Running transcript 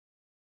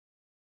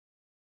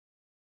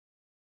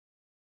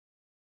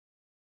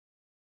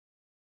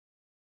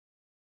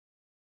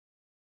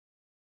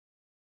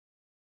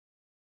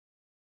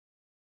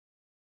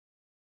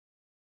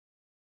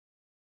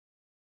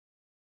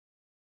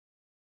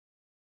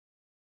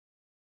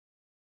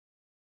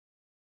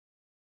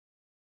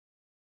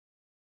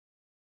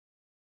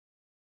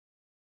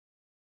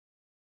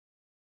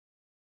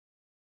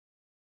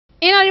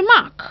In a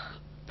remark,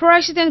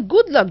 President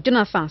Goodluck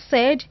Jonathan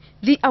said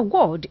the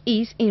award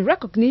is in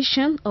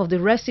recognition of the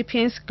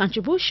recipients'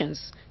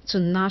 contributions to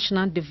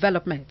national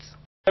development.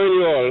 I want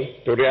you all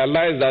to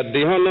realize that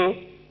the honor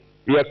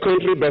your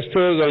country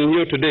bestows on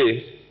you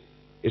today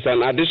is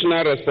an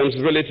additional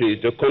responsibility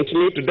to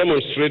continue to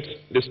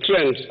demonstrate the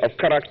strength of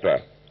character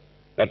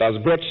that has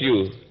brought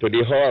you to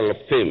the Hall of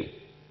Fame.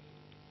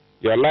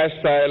 Your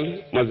lifestyle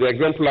must be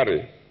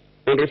exemplary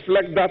and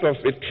reflect that of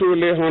a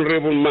truly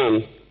honorable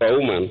man or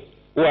woman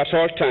who at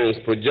all times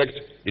project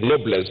the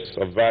noblest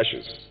of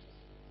virtues.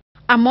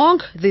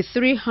 Among the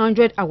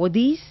 300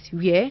 awardees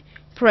were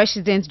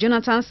President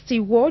Jonathan's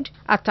steward,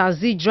 a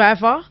taxi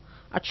driver,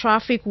 a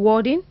traffic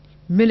warden,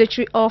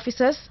 military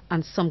officers,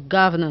 and some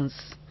governors.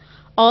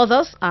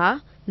 Others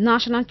are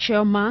National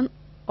Chairman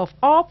of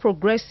All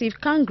Progressive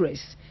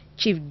Congress,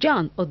 Chief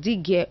John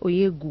Odigye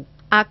Oyegu,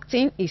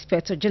 Acting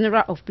Inspector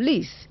General of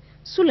Police,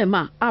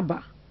 Suleiman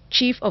Abba,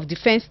 Chief of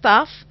Defense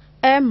Staff,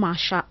 Air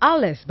Marshal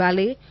Alex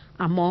Bale,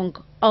 among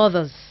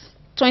others.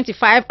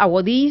 25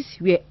 awardees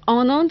were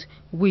honored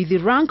with the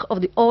rank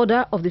of the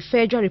Order of the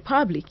Federal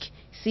Republic,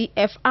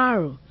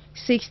 CFR.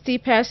 60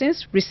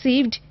 persons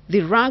received the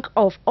rank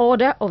of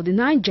Order of the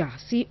Niger,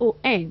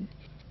 CON.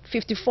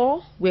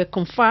 54 were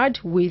conferred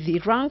with the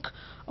rank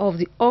of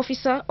the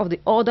Officer of the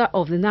Order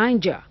of the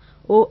Niger,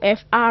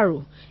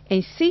 OFR,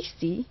 and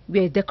 60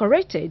 were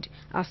decorated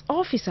as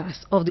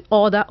Officers of the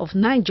Order of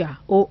Niger,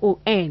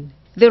 OON.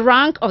 The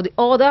rank of the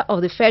Order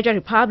of the Federal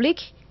Republic,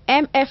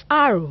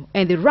 MFR,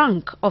 and the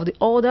rank of the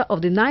Order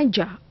of the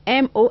Niger,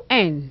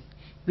 MON,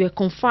 were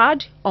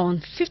conferred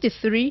on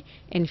 53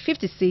 and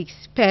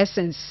 56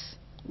 persons.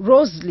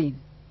 Roslyn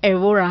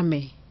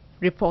Eworame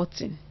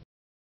reporting.